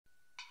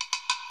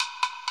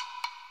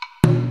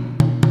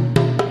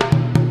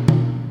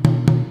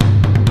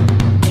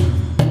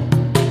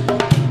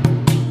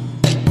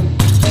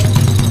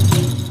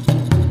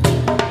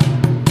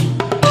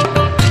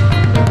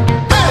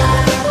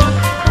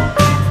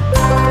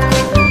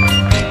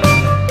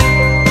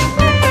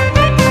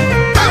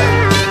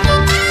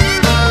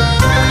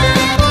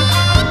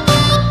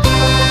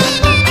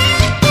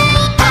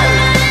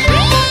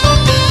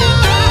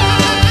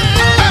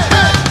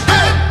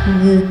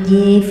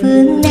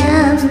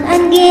Nam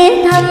anh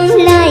ghé thăm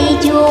lại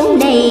chốn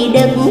này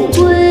đất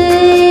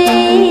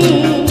quê.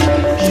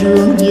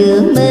 Ruộng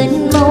vườn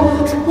mênh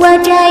mông, hoa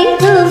trái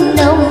thơm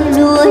nồng,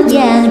 lúa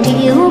vàng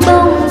triệu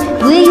bông.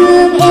 Quê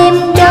hương em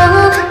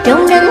đó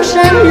trong nắng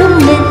sáng lung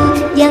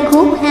linh, dàn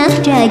khúc hát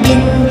trà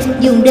vinh,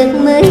 vùng đất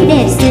mới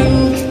đẹp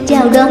xinh,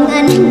 chào đón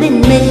anh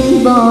bình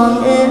minh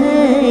bòn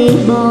ơi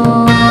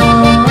bòn.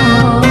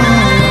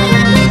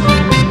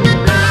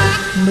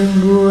 Mừng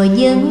mùa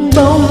dân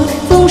bông,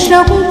 phun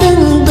sóng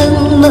tưng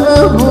bừng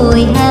mơ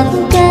hồi hát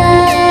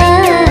ca.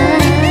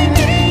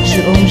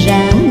 Rộn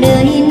ràng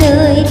nơi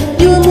nơi,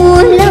 vua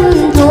múa lâm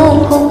thôn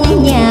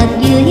khúc nhạc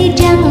dưới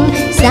trăng.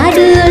 Xa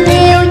đưa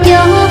theo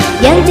gió,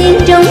 vang tiếng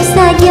trống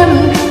xa dầm,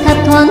 thấp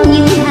thoáng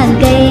những hàng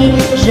cây,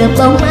 rợp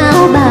bóng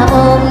áo bà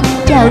ôm,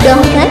 chào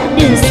đón khách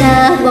đường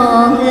xa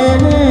bòn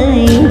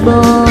ơi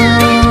bòn.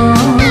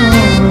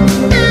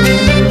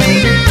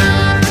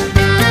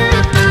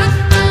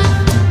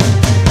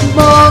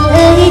 Bòn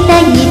ơi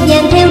ta nhịp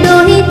nhàng theo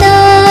đôi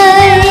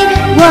tay,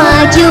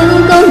 hòa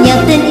chung câu nhạc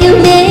tình yêu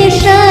mê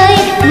say,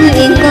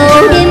 nguyện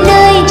cầu đêm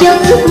nay cho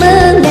ước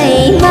mơ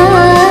ngày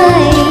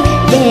mai.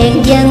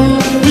 Đèn dần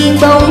nghiêng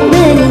bóng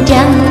bên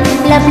trăng,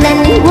 lấp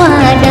lánh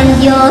hoa đằng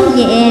gió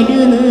nhẹ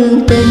đưa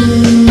hương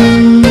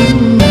tình.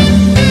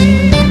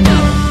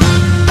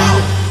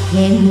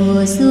 Hẹn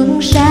mùa xuân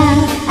sang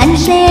anh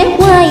sẽ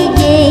quay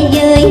về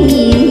với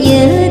niềm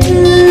nhớ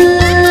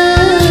thương.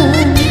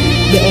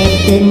 Đẹp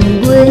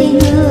tình quê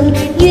hương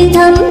duyên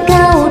thắm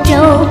cao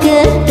trầu,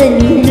 kết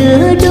tình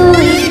lứa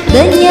đôi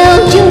bên nhau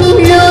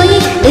chung lối.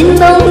 In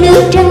bóng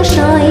nước trắng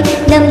soi,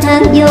 năm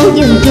tháng dấu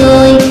dần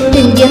trôi,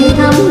 tình dần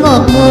thắm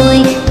ngọt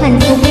môi, hạnh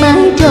phúc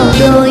mãi tròn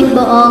đôi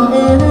bòn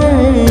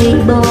ơi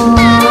bòn.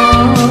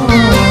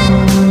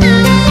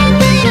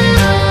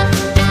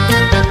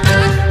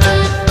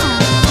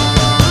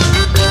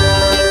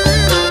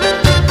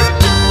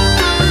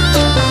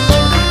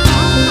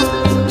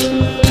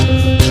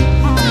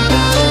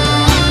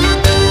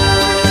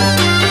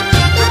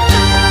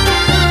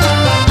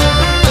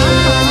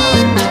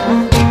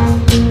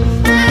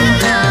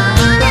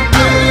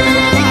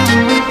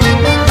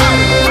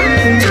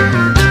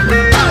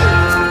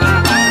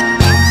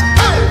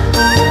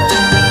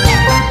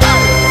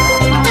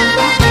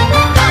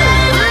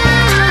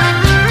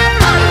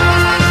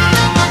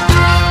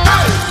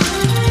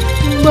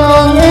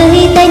 Bòn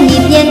ơi ta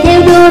nhịp nhàng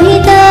theo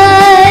đôi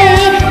tay,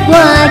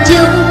 hòa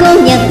chung câu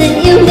nhạc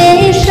tình yêu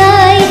mê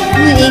say,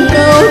 nguyện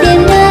cầu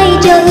đêm nay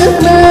cho ước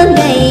mơ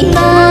ngày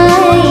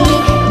mai.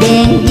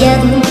 Đèn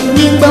dần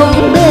nghiêng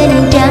bóng bên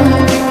trăng,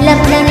 lấp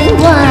lánh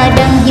hoa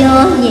đằng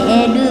gió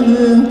nhẹ đưa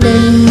hương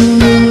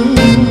tình.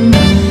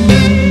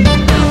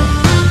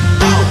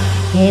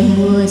 Hẹn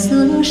mùa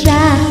xuân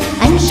sang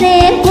anh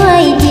sẽ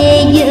quay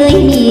về với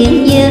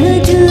niềm nhớ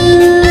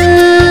thương.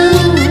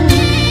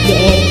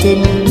 Đẹp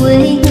tình quê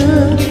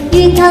hương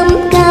duyên thắm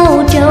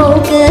cao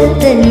trầu, kết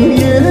tình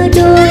lứa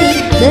đôi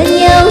bên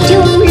nhau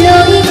chung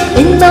lối.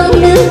 In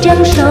bóng nước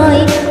trắng soi,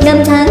 năm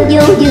tháng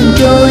dấu dần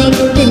trôi,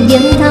 tình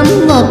dần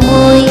thắm ngọt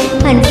môi,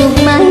 hạnh phúc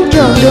mãi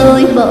tròn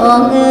đôi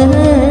bòn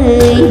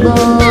ơi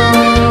bòn.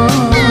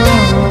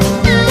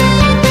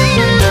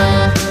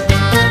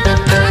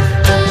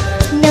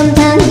 Năm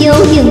tháng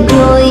dấu dần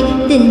trôi,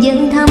 tình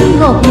dần thắm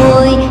ngọt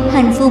môi,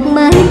 hạnh phúc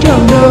mãi tròn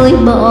đôi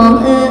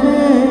bòn ơi.